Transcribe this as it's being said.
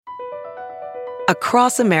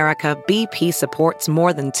Across America, BP supports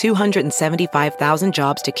more than 275,000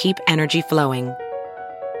 jobs to keep energy flowing.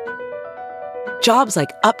 Jobs like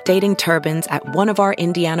updating turbines at one of our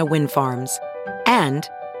Indiana wind farms and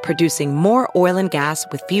producing more oil and gas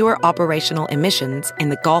with fewer operational emissions in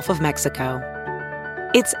the Gulf of Mexico.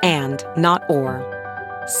 It's and, not or.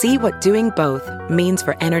 See what doing both means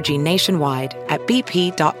for energy nationwide at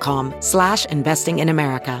bp.com/investing in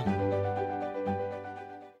America.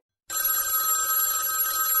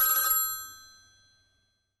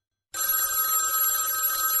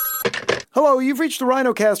 Hello, you've reached the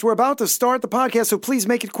RhinoCast. We're about to start the podcast, so please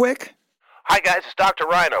make it quick. Hi, guys. It's Dr.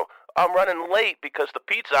 Rhino. I'm running late because the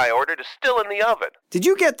pizza I ordered is still in the oven. Did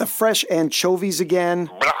you get the fresh anchovies again?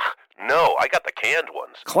 Blah. No, I got the canned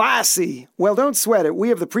ones. Classy. Well, don't sweat it. We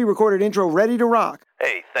have the pre-recorded intro ready to rock.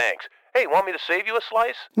 Hey, thanks. Hey, want me to save you a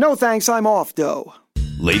slice? No thanks, I'm off, dough.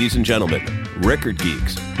 Ladies and gentlemen, record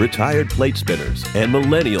geeks, retired plate spinners, and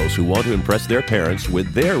millennials who want to impress their parents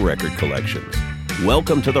with their record collections.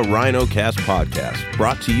 Welcome to the RhinoCast podcast,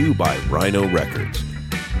 brought to you by Rhino Records.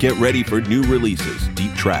 Get ready for new releases,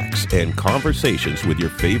 deep tracks, and conversations with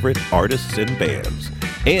your favorite artists and bands,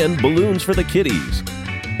 and balloons for the kiddies.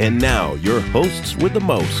 And now, your hosts with the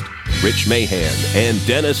most, Rich Mahan and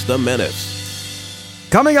Dennis the Menace.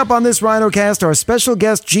 Coming up on this RhinoCast, our special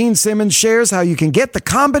guest Gene Simmons shares how you can get the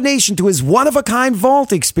combination to his one-of-a-kind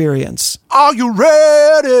vault experience. Are you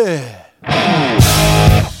ready?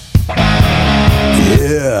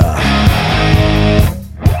 Yeah.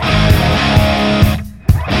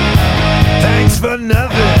 Thanks for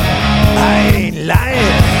nothing. I ain't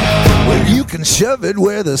lying. Well, you can shove it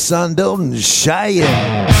where the sun don't shine.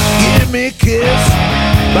 Give me a kiss,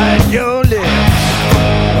 bite your lips.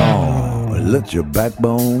 Oh, let your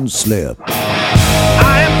backbone slip.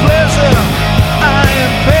 I am pleasure, I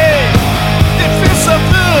am pain. It feels so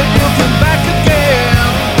good, you'll come back again.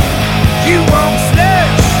 You won't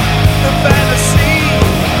snatch the fantasy.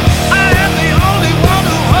 I am the only one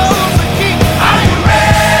who holds the key. Are you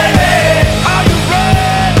ready? Are you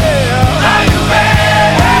ready? Are you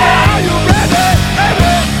ready? Are you ready?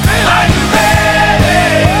 Are you ready?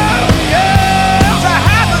 Oh, yeah, to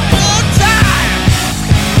have a good time.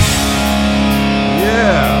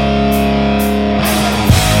 Yeah.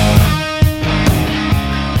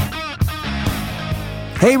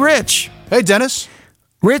 Hey, Rich. Hey, Dennis.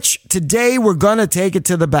 Rich, today we're gonna take it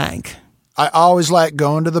to the bank. I always like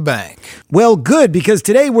going to the bank. Well, good, because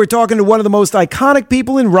today we're talking to one of the most iconic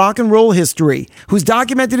people in rock and roll history, who's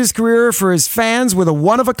documented his career for his fans with a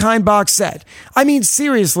one-of-a-kind box set. I mean,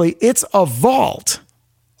 seriously, it's a vault.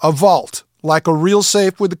 A vault, like a real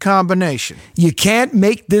safe with a combination. You can't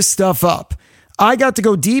make this stuff up. I got to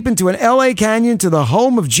go deep into an LA canyon to the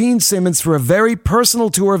home of Gene Simmons for a very personal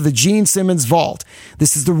tour of the Gene Simmons Vault.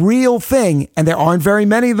 This is the real thing, and there aren't very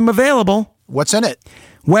many of them available. What's in it?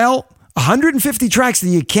 Well, 150 tracks that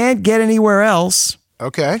you can't get anywhere else.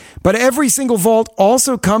 Okay. But every single vault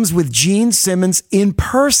also comes with Gene Simmons in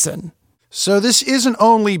person. So this isn't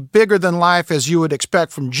only bigger than life as you would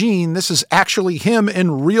expect from Gene, this is actually him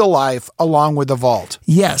in real life along with the vault.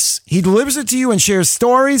 Yes, he delivers it to you and shares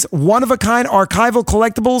stories, one-of-a-kind archival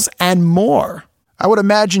collectibles, and more. I would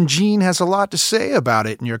imagine Gene has a lot to say about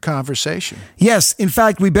it in your conversation. Yes, in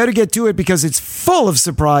fact, we better get to it because it's full of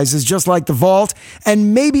surprises just like the vault,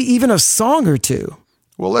 and maybe even a song or two.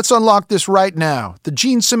 Well, let's unlock this right now. The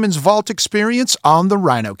Gene Simmons Vault Experience on the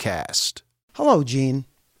RhinoCast. Hello, Gene.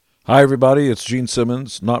 Hi, everybody. It's Gene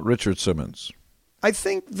Simmons, not Richard Simmons. I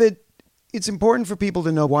think that it's important for people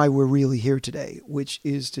to know why we're really here today, which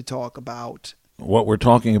is to talk about... What we're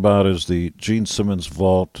talking about is the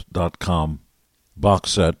GeneSimmonsVault.com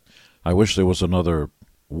box set. I wish there was another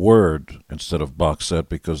word instead of box set,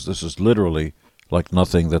 because this is literally like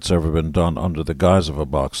nothing that's ever been done under the guise of a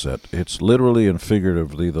box set. It's literally and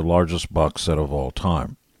figuratively the largest box set of all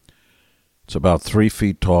time. It's about 3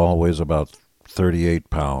 feet tall, weighs about 38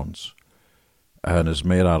 pounds, and is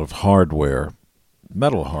made out of hardware,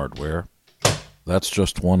 metal hardware. That's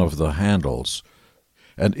just one of the handles.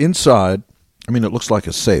 And inside, it looks like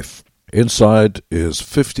a safe. Inside is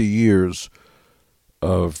 50 years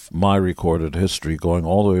of my recorded history, going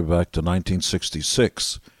all the way back to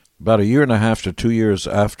 1966. About a year and a half to 2 years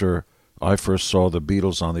after I first saw the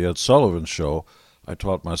Beatles on the Ed Sullivan Show, I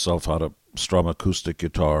taught myself how to strum acoustic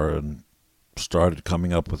guitar and started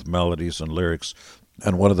coming up with melodies and lyrics.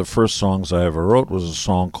 And one of the first songs I ever wrote was a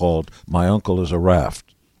song called My Uncle is a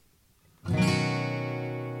Raft.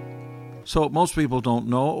 So most people don't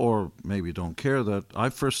know, or maybe don't care, that I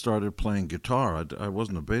first started playing guitar. I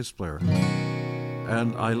wasn't a bass player.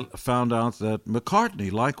 And I found out that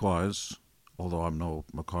McCartney, likewise, although I'm no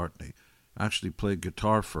McCartney, actually played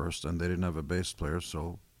guitar first, and they didn't have a bass player,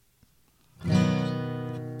 so...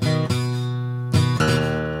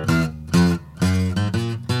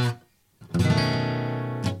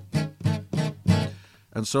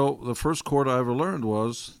 And so the first chord I ever learned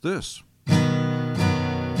was this.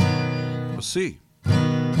 A C.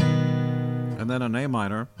 And then an A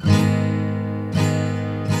minor.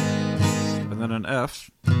 And then an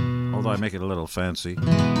F, although I make it a little fancy.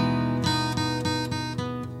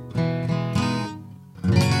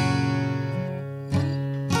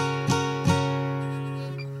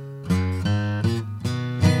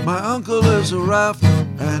 My uncle is a raft,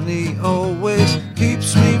 and he always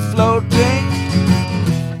keeps me floating.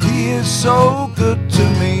 He is so good to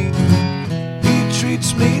me, he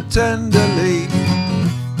treats me tenderly.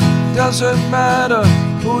 Doesn't matter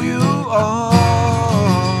who you are.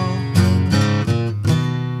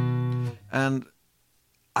 And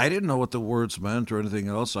I didn't know what the words meant or anything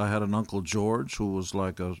else. I had an Uncle George who was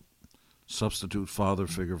like a substitute father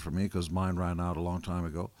figure for me because mine ran out a long time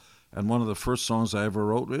ago. And one of the first songs I ever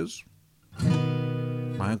wrote is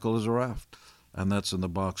My Uncle is a Raft. And that's in the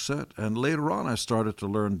box set. And later on, I started to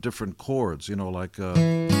learn different chords, you know, like...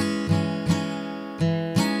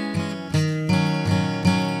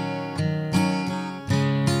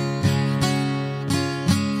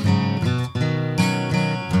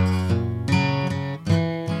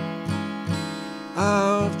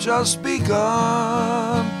 I've just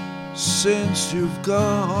begun since you've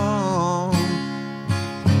gone.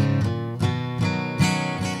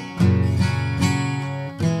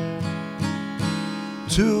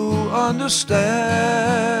 To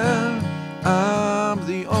understand, I'm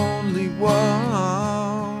the only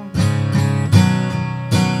one.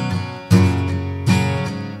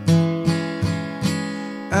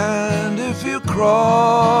 And if you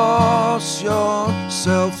cross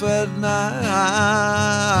yourself at night,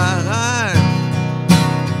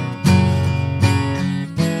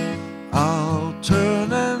 I'll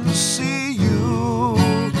turn and see you.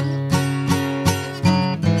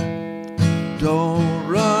 Don't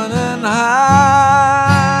run and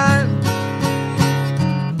hide.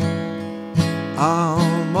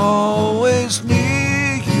 I'm always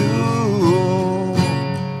near you.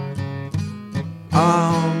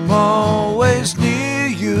 I'm always near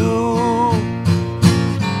you.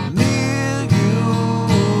 Near you.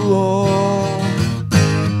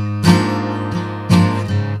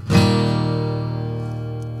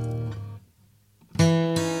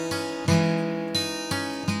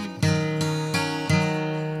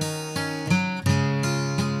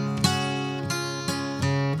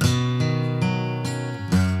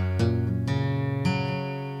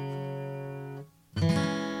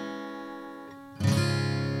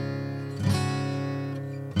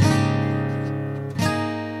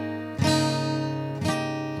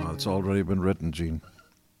 It's already been written, Gene.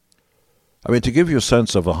 I mean, to give you a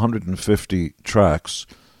sense of 150 tracks,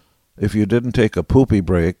 if you didn't take a poopy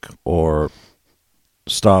break or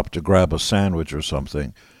stop to grab a sandwich or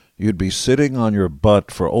something, you'd be sitting on your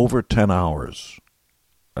butt for over 10 hours.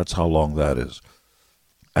 That's how long that is.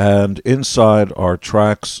 And inside are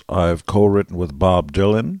tracks I've co-written with Bob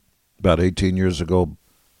Dylan. About 18 years ago,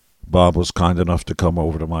 Bob was kind enough to come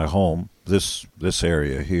over to my home, this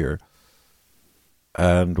area here.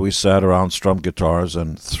 And we sat around, strummed guitars,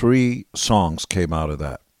 and 3 songs came out of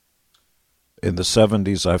that. In the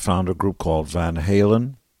 70s, I found a group called Van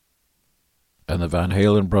Halen, and the Van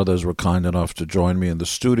Halen brothers were kind enough to join me in the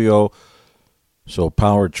studio. So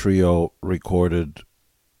Power Trio recorded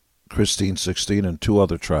Christine 16 and 2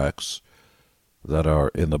 other tracks that are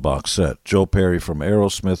in the box set. Joe Perry from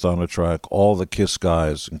Aerosmith on a track, all the Kiss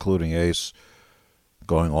guys, including Ace,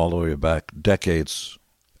 going all the way back decades.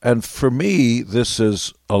 And for me, this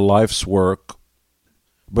is a life's work,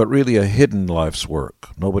 but really a hidden life's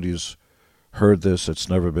work. Nobody's heard this. It's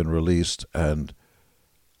never been released. And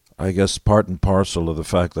I guess part and parcel of the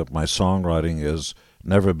fact that my songwriting has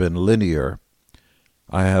never been linear,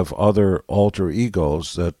 I have other alter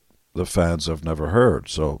egos that the fans have never heard.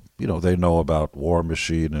 So, you know, they know about War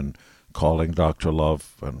Machine and Calling Dr.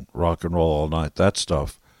 Love and Rock and Roll All Night, that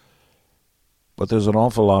stuff. But there's an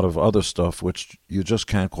awful lot of other stuff which you just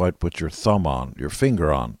can't quite put your thumb on, your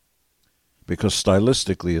finger on, because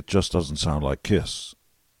stylistically it just doesn't sound like Kiss.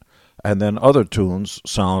 And then other tunes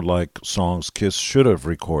sound like songs Kiss should have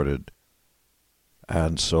recorded.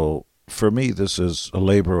 And so for me, this is a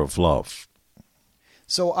labor of love.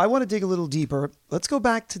 So I want to dig a little deeper. Let's go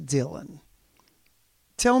back to Dylan.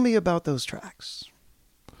 Tell me about those tracks.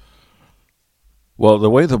 Well, the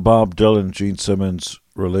way the Bob Dylan-Gene Simmons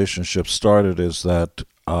relationship started is that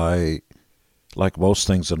I, like most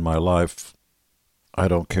things in my life, I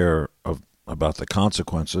don't care about the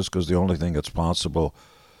consequences, because the only thing that's possible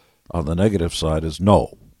on the negative side is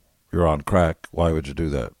no. You're on crack. Why would you do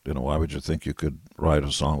that? Why would you think you could write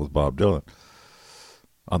a song with Bob Dylan?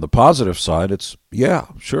 On the positive side, it's, yeah,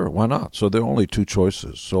 sure, why not? So there are only two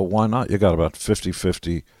choices. So why not? You got about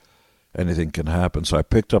 50-50. Anything can happen. So I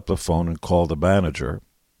picked up the phone and called the manager,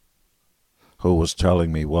 who was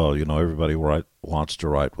telling me, well, everybody wants to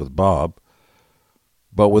write with Bob.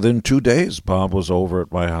 But within 2 days, Bob was over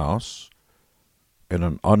at my house in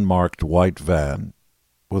an unmarked white van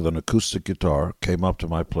with an acoustic guitar, came up to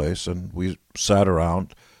my place, and we sat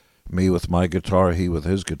around, me with my guitar, he with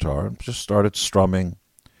his guitar, and just started strumming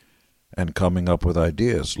and coming up with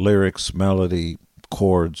ideas, lyrics, melody,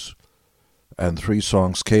 chords, and 3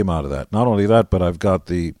 songs came out of that. Not only that, but I've got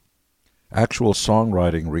the actual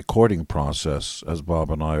songwriting recording process as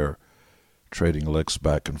Bob and I are trading licks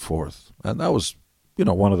back and forth. And that was,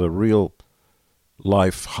 one of the real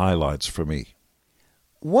life highlights for me.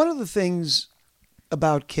 One of the things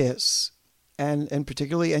about Kiss, and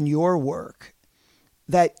particularly in your work,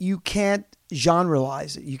 that you can't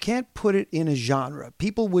generalize it. You can't put it in a genre.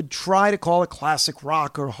 People would try to call it classic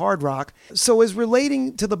rock or hard rock. So as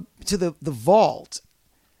relating to the vault,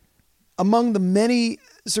 among the many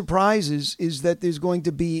surprises is that there's going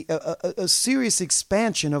to be a serious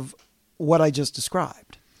expansion of what I just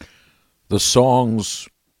described. The songs,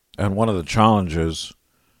 and one of the challenges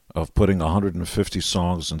of putting 150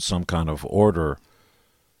 songs in some kind of order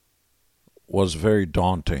was very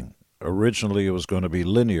daunting. Originally, it was going to be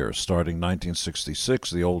linear, starting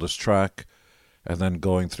 1966, the oldest track, and then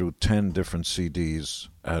going through 10 different CDs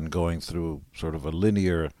and going through sort of a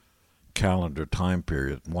linear calendar time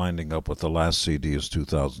period, winding up with the last CD is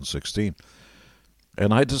 2016.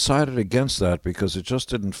 And I decided against that because it just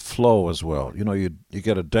didn't flow as well. You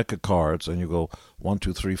get a deck of cards and you go 1,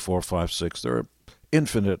 2, 3, 4, 5, 6. There are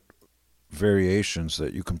infinite variations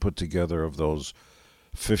that you can put together of those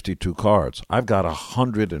 52 cards. I've got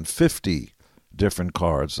 150 different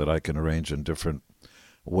cards that I can arrange in different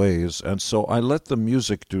ways, and so I let the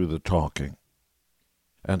music do the talking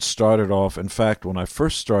and started off. In fact, when I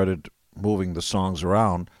first started moving the songs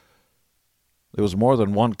around, there was more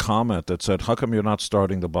than one comment that said, how come you're not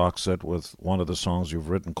starting the box set with one of the songs you've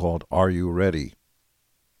written called Are You Ready?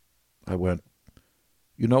 I went,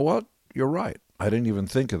 you know what? You're right. I didn't even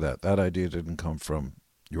think of that. That idea didn't come from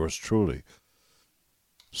yours truly.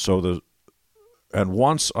 And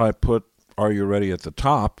once I put Are You Ready at the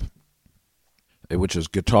top, which is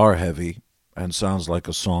guitar heavy and sounds like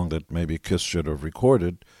a song that maybe Kiss should have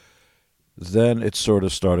recorded, then it sort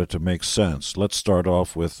of started to make sense. Let's start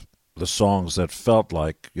off with the songs that felt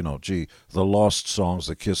like, the lost songs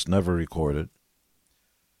that Kiss never recorded.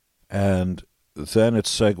 And then it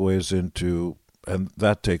segues into, and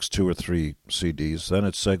that takes 2 or 3 CDs, then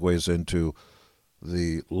it segues into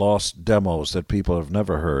the lost demos that people have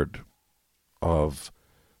never heard of,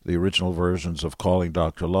 the original versions of Calling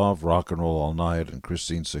Dr. Love, Rock and Roll All Night, and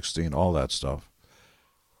Christine 16, all that stuff.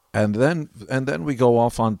 And then we go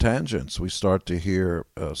off on tangents. We start to hear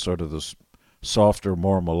sort of this softer,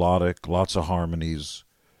 more melodic, lots of harmonies,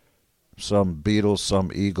 some Beatles,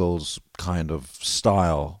 some Eagles kind of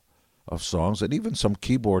style of songs, and even some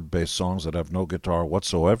keyboard-based songs that have no guitar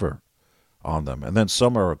whatsoever on them. And then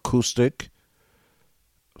some are acoustic.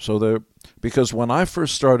 Because when I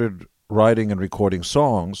first started writing and recording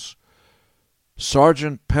songs,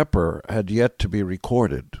 Sgt. Pepper had yet to be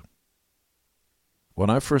recorded. When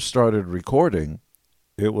I first started recording,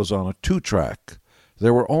 it was on a 2-track.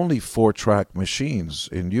 There were only 4-track machines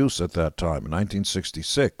in use at that time, in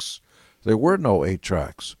 1966. There were no 8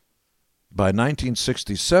 tracks. By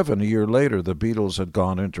 1967, a year later, the Beatles had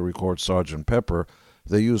gone in to record Sgt. Pepper.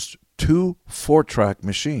 They used 2 4-track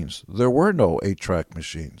machines. There were no 8-track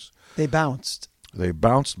machines. They bounced. They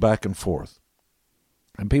bounced back and forth.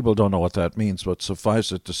 And people don't know what that means, but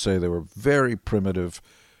suffice it to say they were very primitive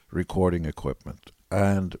recording equipment.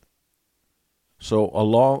 And so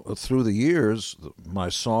through the years, my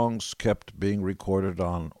songs kept being recorded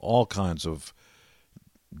on all kinds of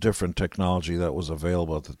different technology that was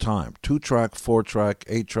available at the time. 2-track, 4-track,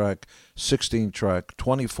 8-track, 16-track,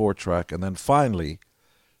 24-track, and then finally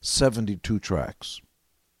 72 tracks.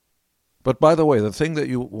 But by the way, the thing that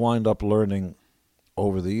you wind up learning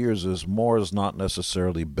over the years is more is not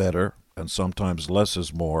necessarily better, and sometimes less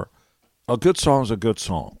is more. A good song is a good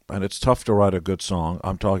song, and it's tough to write a good song.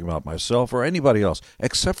 I'm talking about myself or anybody else,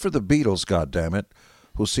 except for the Beatles, goddammit,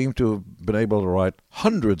 who seem to have been able to write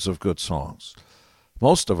hundreds of good songs.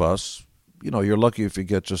 Most of us, you're lucky if you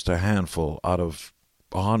get just a handful out of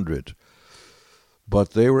 100.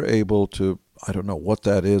 But they were able to, I don't know what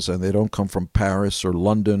that is, and they don't come from Paris or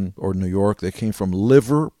London or New York. They came from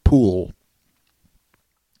Liverpool,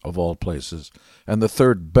 of all places. And the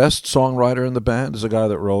third best songwriter in the band is a guy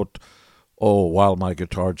that wrote, "Oh, While My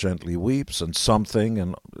Guitar Gently Weeps" and Something.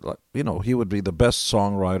 And, he would be the best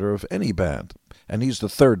songwriter of any band. And he's the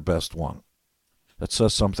third best one. That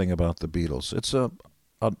says something about the Beatles. It's a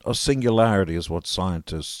singularity is what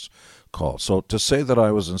scientists call. So to say that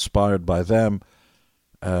I was inspired by them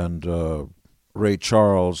and Ray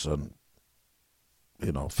Charles and,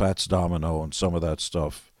 Fats Domino and some of that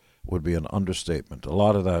stuff would be an understatement. A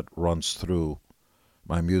lot of that runs through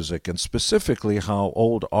my music, and specifically how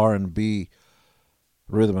old R&B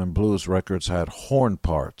rhythm and blues records had horn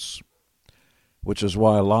parts, which is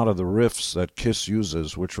why a lot of the riffs that Kiss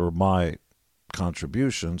uses, which were my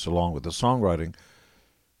contributions along with the songwriting,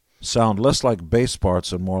 sound less like bass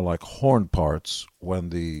parts and more like horn parts when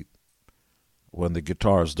the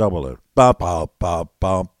guitars double it.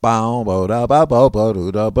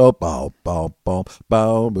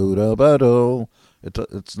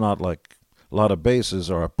 It's not like a lot of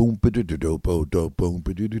basses are boom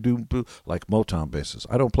like Motown basses.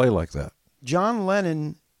 I don't play like that. John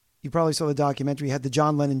Lennon, you probably saw the documentary, had the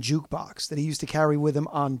John Lennon jukebox that he used to carry with him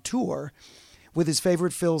on tour with his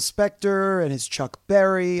favorite Phil Spector and his Chuck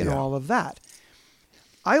Berry and all of that.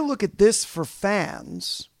 I look at this for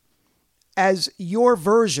fans as your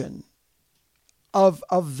version of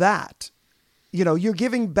that. You're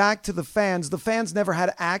giving back to the fans. The fans never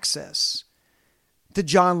had access to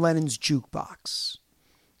John Lennon's jukebox,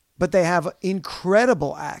 but they have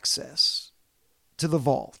incredible access to the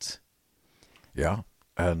vault. Yeah,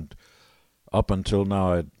 and up until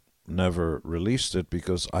now, I'd never released it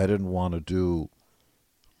because I didn't want to do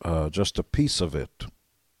just a piece of it.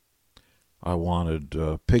 I wanted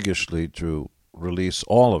piggishly to release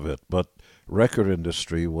all of it, but record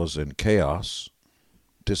industry was in chaos,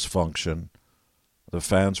 dysfunction. The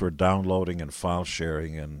fans were downloading and file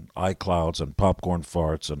sharing and iClouds and popcorn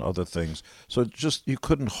farts and other things. So you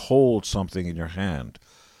couldn't hold something in your hand.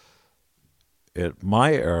 At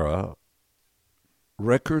my era,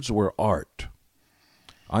 records were art.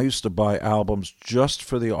 I used to buy albums just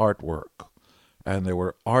for the artwork. And there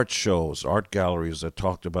were art shows, art galleries that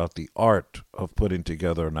talked about the art of putting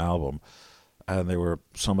together an album. And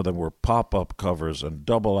some of them were pop-up covers and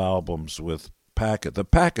double albums with the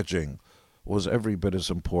packaging was every bit as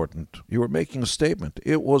important. You were making a statement.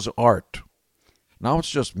 It was art. Now it's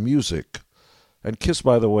just music. And Kiss,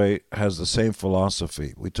 by the way, has the same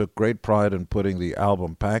philosophy. We took great pride in putting the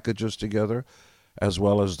album packages together as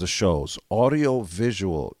well as the shows. Audio,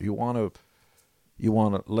 visual. You want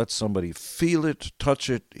to let somebody feel it, touch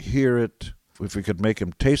it, hear it. If we could make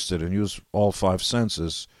them taste it and use all five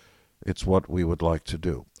senses, it's what we would like to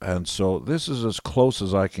do. And so this is as close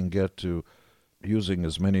as I can get to using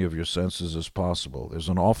as many of your senses as possible. There's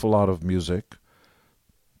an awful lot of music,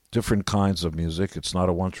 different kinds of music. It's not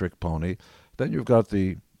a one-trick pony. Then you've got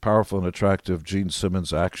the powerful and attractive Gene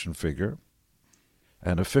Simmons action figure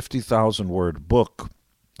and a 50,000-word book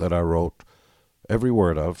that I wrote, every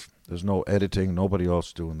word of. There's no editing, nobody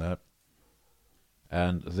else doing that.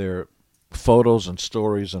 And they're photos and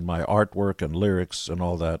stories and my artwork and lyrics and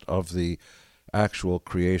all that of the actual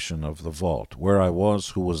creation of the vault, where I was,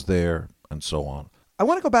 who was there, and so on. I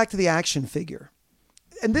want to go back to the action figure.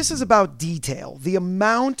 And this is about detail. The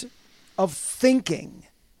amount of thinking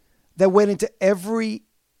that went into every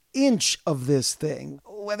inch of this thing,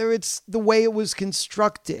 whether it's the way it was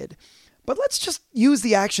constructed. But let's just use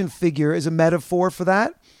the action figure as a metaphor for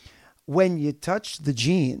that. When you touch the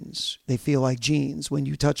jeans, they feel like jeans. When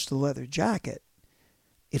you touch the leather jacket,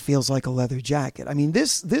 it feels like a leather jacket. I mean,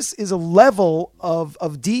 this is a level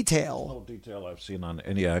of detail. No detail I've seen on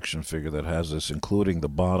any action figure that has this, including the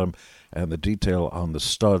bottom and the detail on the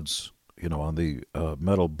studs, on the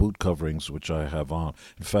metal boot coverings, which I have on.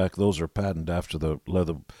 In fact, those are patterned after the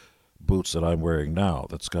leather boots that I'm wearing now.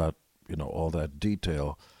 That's got, all that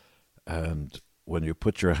detail. And when you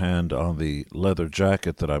put your hand on the leather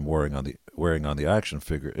jacket that I'm wearing on the action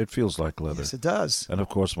figure, it feels like leather. Yes, it does. And of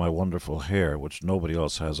course, my wonderful hair, which nobody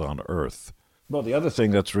else has on earth. Well, the other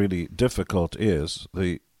thing that's really difficult is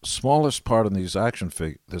the smallest part of this action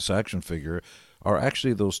figure are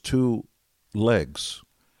actually those two legs,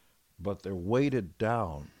 but they're weighted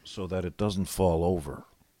down so that it doesn't fall over.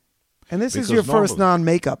 And this is your first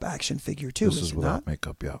non-makeup action figure, too, This is without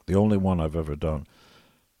makeup, yeah. The only one I've ever done.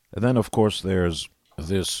 And then, of course, there's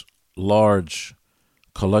this large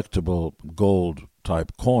collectible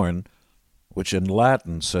gold-type coin, which in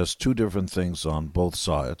Latin says two different things on both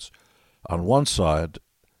sides. On one side,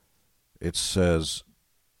 it says,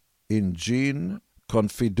 "In gene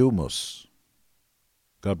confidumus,"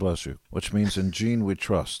 God bless you, which means in Gene we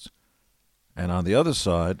trust. And on the other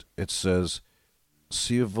side, it says,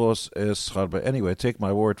 si vos es harba. Anyway, take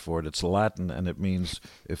my word for it. It's Latin, and it means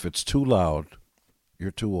if it's too loud,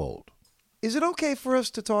 you're too old. Is it okay for us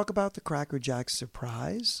to talk about the Cracker Jack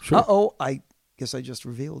surprise? Sure. Uh-oh, I guess I just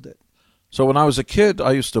revealed it. So when I was a kid,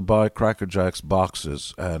 I used to buy Cracker Jack's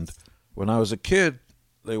boxes, and when I was a kid,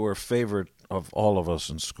 they were a favorite of all of us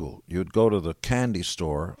in school. You'd go to the candy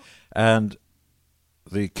store, and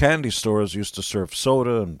the candy stores used to serve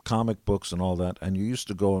soda and comic books and all that, and you used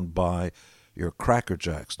to go and buy your Cracker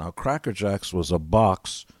Jacks. Now, Cracker Jacks was a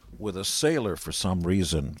box with a sailor for some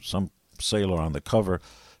reason, some sailor on the cover.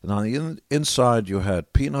 And on the inside, you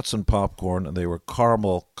had peanuts and popcorn, and they were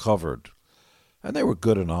caramel covered. And they were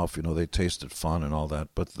good enough, they tasted fun and all that.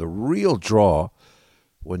 But the real draw,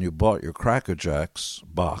 when you bought your Cracker Jacks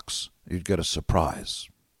box, you'd get a surprise.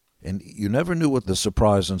 And you never knew what the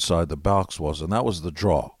surprise inside the box was, and that was the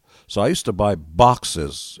draw. So I used to buy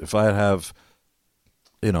boxes. If I'd have,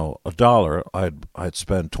 $1, I'd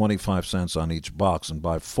spend 25 cents on each box and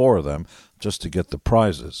buy 4 of them just to get the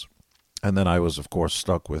prizes. And then I was, of course,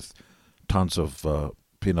 stuck with tons of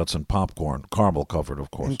peanuts and popcorn, caramel covered,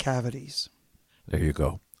 of course. And cavities. There you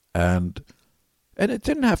go. And it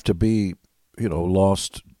didn't have to be,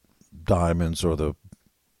 lost diamonds or the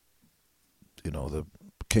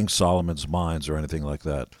King Solomon's mines or anything like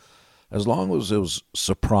that. As long as it was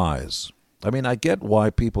surprise. I mean, I get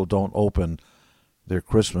why people don't open their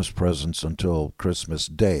Christmas presents until Christmas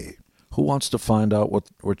Day. Who wants to find out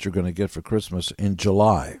what you're going to get for Christmas in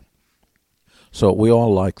July? So we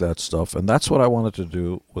all like that stuff, and that's what I wanted to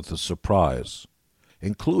do with the surprise,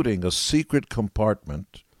 including a secret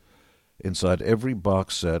compartment inside every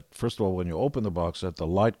box set. First of all, when you open the box set, the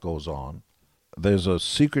light goes on. There's a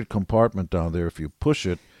secret compartment down there. If you push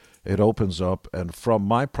it, it opens up, and from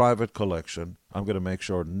my private collection, I'm going to make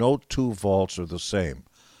sure no 2 vaults are the same.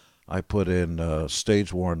 I put in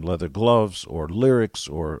stage-worn leather gloves or lyrics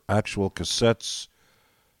or actual cassettes,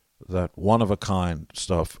 that one-of-a-kind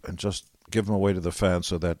stuff, and just give them away to the fans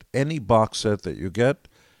so that any box set that you get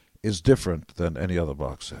is different than any other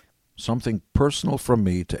box set. Something personal from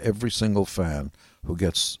me to every single fan who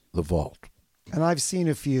gets the vault. And I've seen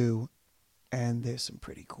a few, and there's some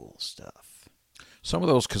pretty cool stuff. Some of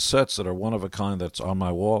those cassettes that are one of a kind that's on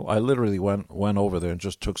my wall, I literally went over there and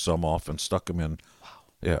just took some off and stuck them in. Wow.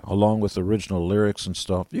 Yeah, along with original lyrics and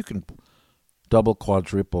stuff. You can double,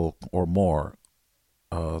 quadruple, or more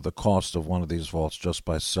the cost of one of these vaults just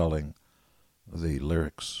by selling the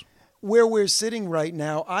lyrics. Where we're sitting right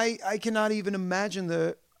now, I cannot even imagine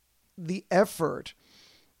the effort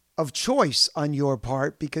of choice on your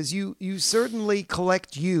part, because you certainly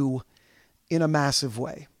collect you in a massive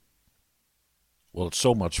way. Well, it's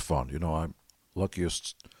so much fun. I'm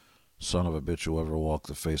luckiest son of a bitch who ever walked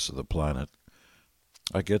the face of the planet.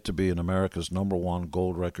 I get to be in America's #1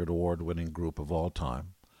 gold record award-winning group of all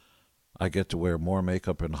time. I get to wear more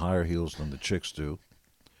makeup and higher heels than the chicks do.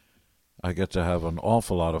 I get to have an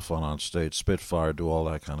awful lot of fun on stage, Spitfire, do all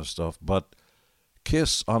that kind of stuff. But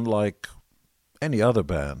Kiss, unlike any other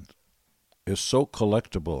band, is so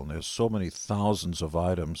collectible, and there's so many thousands of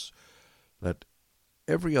items that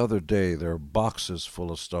every other day there are boxes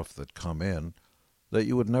full of stuff that come in that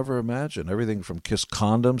you would never imagine. Everything from Kiss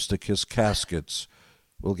condoms to Kiss caskets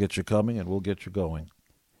will get you coming and will get you going.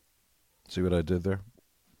 See what I did there?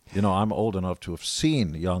 I'm old enough to have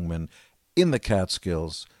seen Youngman in the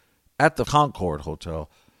Catskills at the Concord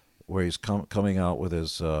Hotel, where he's coming out with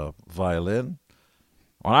his violin.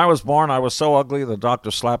 When I was born, I was so ugly, the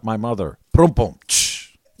doctor slapped my mother. Prum pum.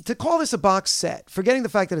 To call this a box set, forgetting the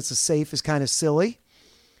fact that it's a safe, is kind of silly,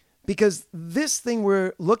 because this thing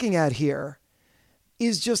we're looking at here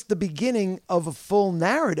is just the beginning of a full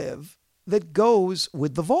narrative that goes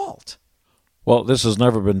with the vault. Well, this has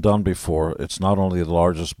never been done before. It's not only the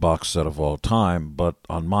largest box set of all time, but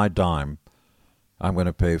on my dime, I'm going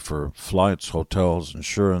to pay for flights, hotels,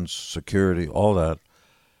 insurance, security, all that.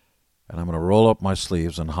 And I'm going to roll up my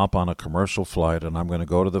sleeves and hop on a commercial flight, and I'm going to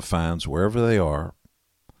go to the fans wherever they are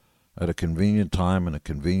at a convenient time in a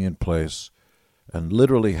convenient place and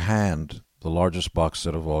literally hand the largest box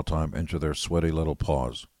set of all time into their sweaty little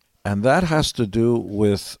paws. And that has to do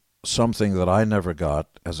with something that I never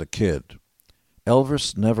got as a kid.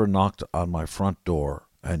 Elvis never knocked on my front door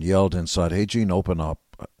and yelled inside, "Hey, Gene, open up.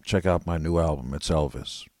 Check out my new album. It's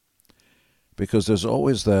Elvis." Because there's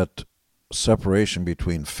always that separation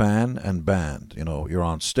between fan and band. You're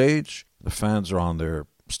on stage, the fans are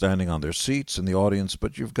standing on their seats in the audience,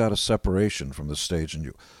 but you've got a separation from the stage.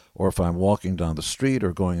 Or if I'm walking down the street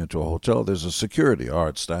or going into a hotel, there's a security. All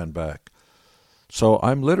right, stand back. So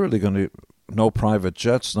I'm literally going to no private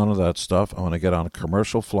jets, none of that stuff. I want to get on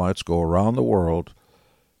commercial flights, go around the world,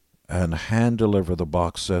 and hand deliver the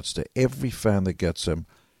box sets to every fan that gets them.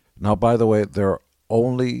 Now, by the way, there are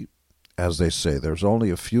only, as they say, there's only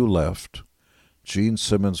a few left.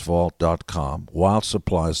 GeneSimmonsVault.com. While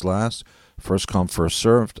supplies last, first come, first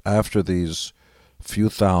served. After these few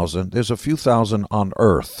thousand, there's a few thousand on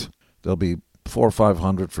Earth. There'll be 400 or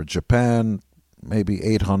 500 for Japan, maybe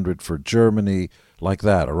 800 for Germany, like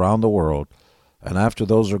that, around the world. And after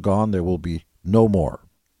those are gone, there will be no more.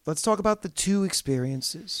 Let's talk about the two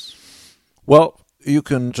experiences. Well, you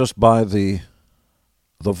can just buy the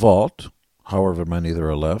vault, however many there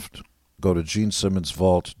are left. Go to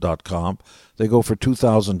GeneSimmonsVault.com. They go for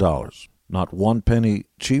 $2,000. Not one penny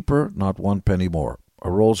cheaper, not one penny more.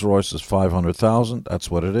 A Rolls Royce is $500,000.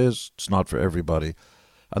 That's what it is. It's not for everybody.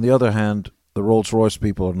 On the other hand, the Rolls Royce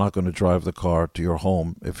people are not going to drive the car to your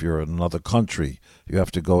home if you're in another country. You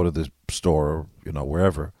have to go to the store,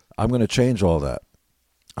 wherever. I'm going to change all that.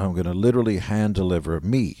 I'm going to literally hand deliver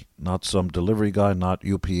me, not some delivery guy, not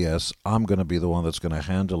UPS. I'm going to be the one that's going to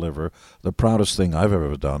hand deliver the proudest thing I've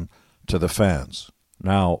ever done to the fans.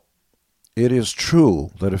 Now, it is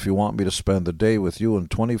true that if you want me to spend the day with you and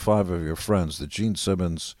 25 of your friends, the Gene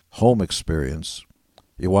Simmons home experience,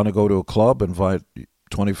 you want to go to a club, invite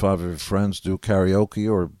 25 of your friends, do karaoke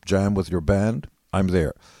or jam with your band, I'm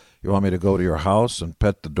there. You want me to go to your house and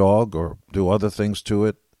pet the dog or do other things to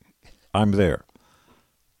it, I'm there.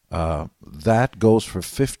 That goes for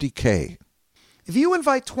 $50K. If you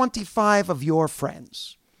invite 25 of your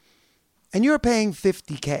friends and you're paying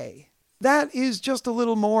 $50K, that is just a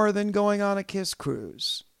little more than going on a Kiss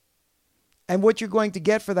cruise. And what you're going to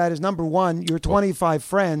get for that is, number one, your 25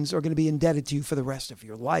 friends are going to be indebted to you for the rest of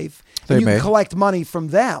your life. And you can collect money from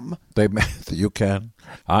them. You can.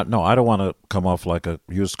 No, I don't want to come off like a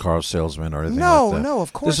used car salesman or anything like that. No,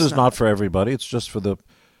 of course This is not for everybody. It's just for the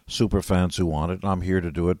super fans who want it. And I'm here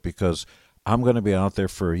to do it because I'm going to be out there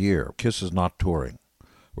for a year. Kiss is not touring.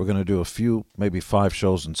 We're going to do a few, maybe 5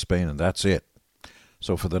 shows in Spain, and that's it.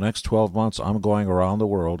 So for the next 12 months, I'm going around the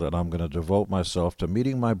world, and I'm going to devote myself to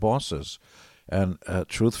meeting my bosses. And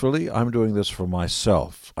truthfully, I'm doing this for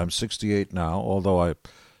myself. I'm 68 now, although I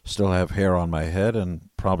still have hair on my head and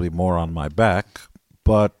probably more on my back.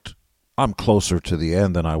 But I'm closer to the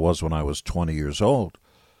end than I was when I was 20 years old.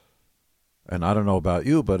 And I don't know about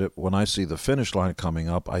you, but when I see the finish line coming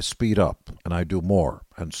up, I speed up and I do more.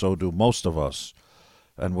 And so do most of us.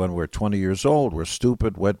 And when we're 20 years old, we're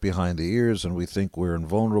stupid, wet behind the ears, and we think we're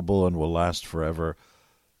invulnerable and will last forever.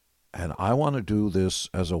 And I want to do this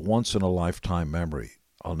as a once-in-a-lifetime memory.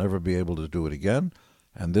 I'll never be able to do it again,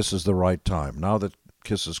 and this is the right time. Now that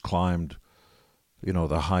Kiss has climbed,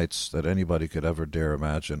 the heights that anybody could ever dare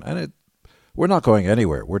imagine. And we're not going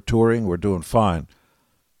anywhere. We're touring. We're doing fine.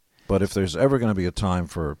 But if there's ever going to be a time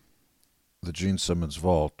for the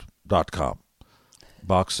GeneSimmonsVault.com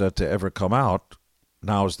box set to ever come out,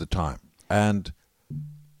 now is the time. And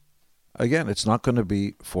again, it's not going to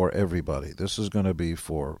be for everybody. This is going to be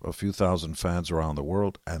for a few thousand fans around the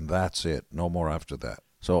world, and that's it. No more after that.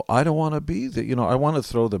 So I don't want to be I want to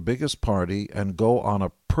throw the biggest party and go on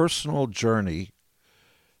a personal journey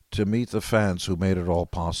to meet the fans who made it all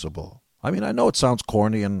possible. I mean, I know it sounds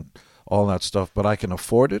corny and all that stuff, but I can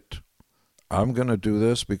afford it. I'm going to do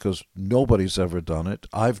this because nobody's ever done it.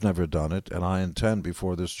 I've never done it, and I intend,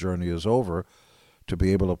 before this journey is over, to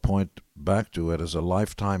be able to point back to it as a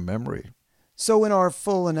lifetime memory. So in our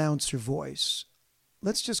full announcer voice,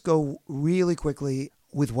 let's just go really quickly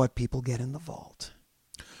with what people get in the vault.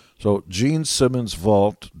 So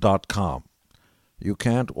GeneSimmonsVault.com. You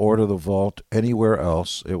can't order the vault anywhere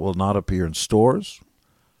else. It will not appear in stores,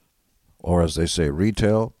 or as they say,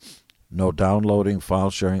 retail. No downloading,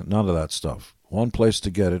 file sharing, none of that stuff. One place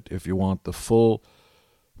to get it if you want the full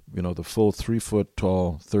 3-foot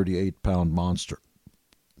tall, 38-pound monster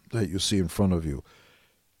that you see in front of you.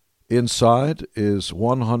 Inside is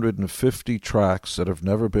 150 tracks that have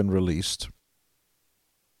never been released,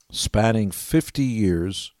 spanning 50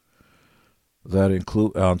 years, that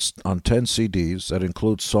include on 10 CDs, that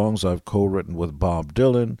include songs I've co-written with Bob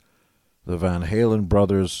Dylan. The Van Halen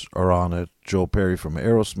brothers are on it, Joe Perry from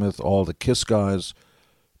Aerosmith, all the Kiss guys,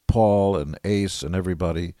 Paul and Ace and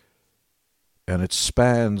everybody. And it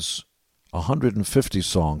spans 150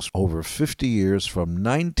 songs over 50 years from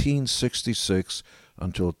 1966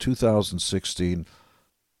 until 2016.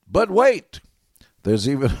 But wait! There's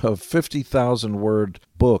even a 50,000-word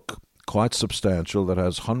book, quite substantial, that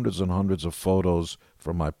has hundreds and hundreds of photos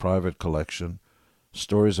from my private collection,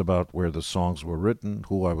 stories about where the songs were written,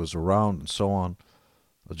 who I was around, and so on.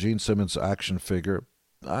 A Gene Simmons action figure.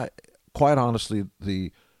 Quite honestly,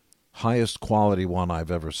 the highest quality one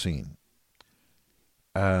I've ever seen.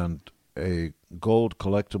 And a gold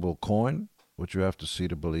collectible coin, which you have to see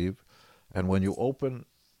to believe. And when you open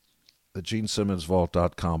the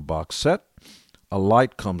GeneSimmonsVault.com box set, a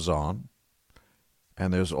light comes on.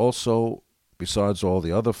 And there's also, besides all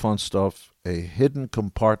the other fun stuff, a hidden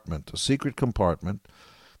compartment, a secret compartment.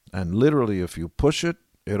 And literally, if you push it,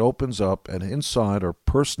 it opens up, and inside are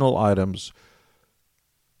personal items,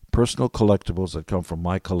 personal collectibles that come from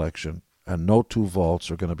my collection, and no two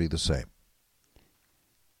vaults are going to be the same.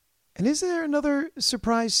 And is there another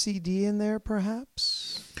surprise CD in there,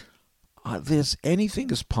 perhaps? There's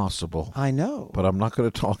anything is possible. I know. But I'm not going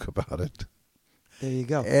to talk about it. There you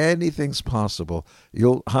go. Anything's possible.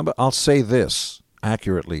 I'll say this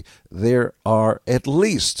accurately. There are at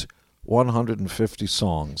least 150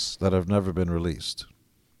 songs that have never been released.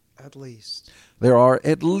 At least. There are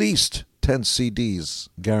at least 10 CDs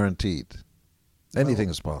guaranteed. Anything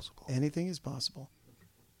is possible. Anything is possible.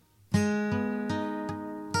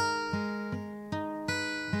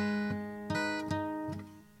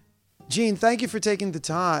 Gene, thank you for taking the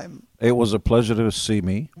time. It was a pleasure to see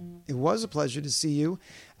me. It was a pleasure to see you.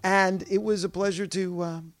 And it was a pleasure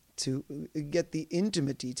to get the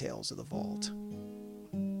intimate details of the vault.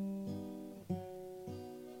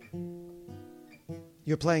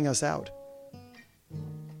 You're playing us out.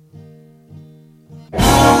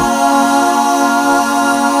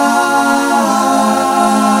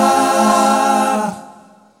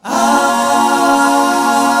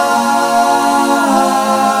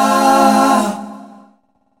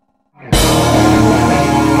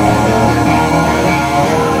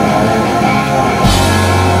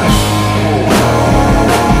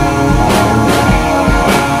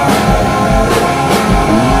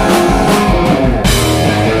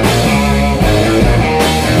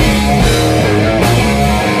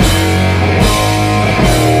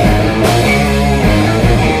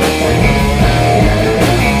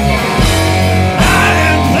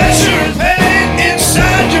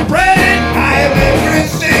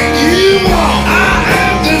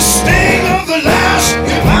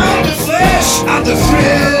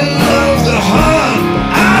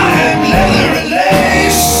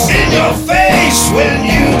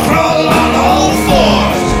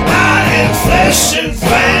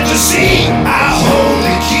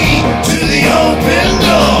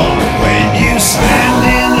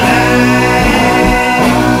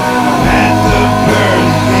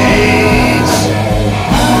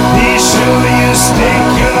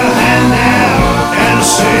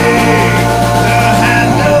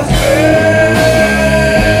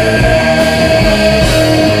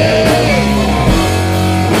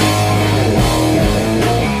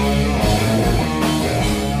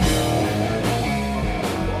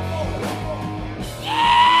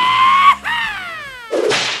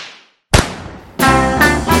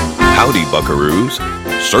 Howdy, buckaroos.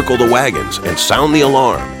 Circle the wagons and sound the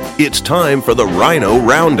alarm. It's time for the Rhino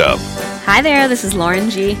Roundup. Hi there, this is Lauren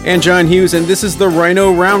G. And John Hughes, and this is the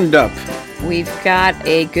Rhino Roundup. We've got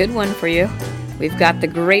a good one for you. We've got the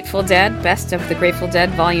Grateful Dead, Best of the Grateful Dead,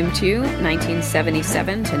 Volume 2,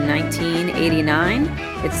 1977 to 1989.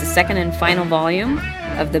 It's the second and final volume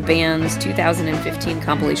of the band's 2015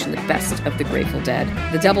 compilation, The Best of the Grateful Dead.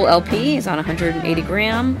 The double LP is on 180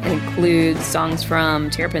 gram. It includes songs from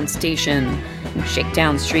Terrapin Station and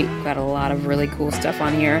Shakedown Street. Got a lot of really cool stuff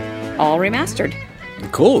on here, all remastered.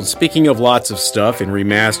 Cool. Speaking of lots of stuff and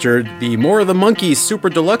remastered, the More of the Monkeys Super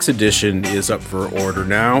Deluxe Edition is up for order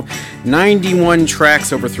now. 91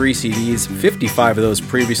 tracks over 3 CDs, 55 of those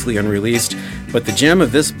previously unreleased. But the gem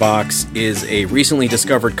of this box is a recently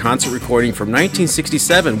discovered concert recording from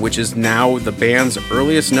 1967, which is now the band's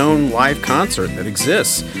earliest known live concert that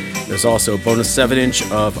exists. There's also a bonus 7-inch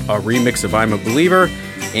of a remix of I'm a Believer.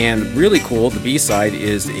 And really cool, the B-side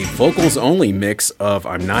is a vocals-only mix of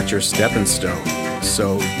I'm Not Your Stepping Stone.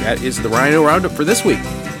 So that is the Rhino Roundup for this week.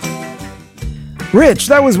 Rich,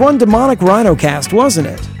 that was one demonic Rhino cast, wasn't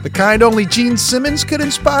it? The kind only Gene Simmons could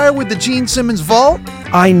inspire with the Gene Simmons Vault?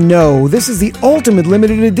 I know. This is the ultimate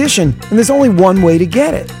limited edition, and there's only one way to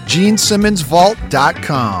get it.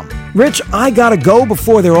 GeneSimmonsVault.com. Rich, I gotta go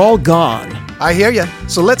before they're all gone. I hear ya.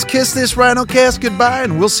 So let's kiss this Rhino cast goodbye,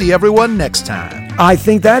 and we'll see everyone next time. I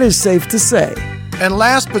think that is safe to say. And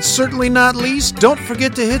last but certainly not least, don't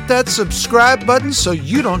forget to hit that subscribe button so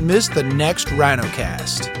you don't miss the next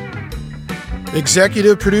RhinoCast.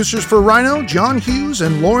 Executive producers for Rhino, John Hughes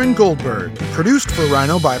and Lauren Goldberg. Produced for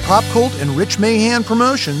Rhino by Pop Cult and Rich Mahan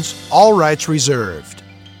Promotions. All rights reserved.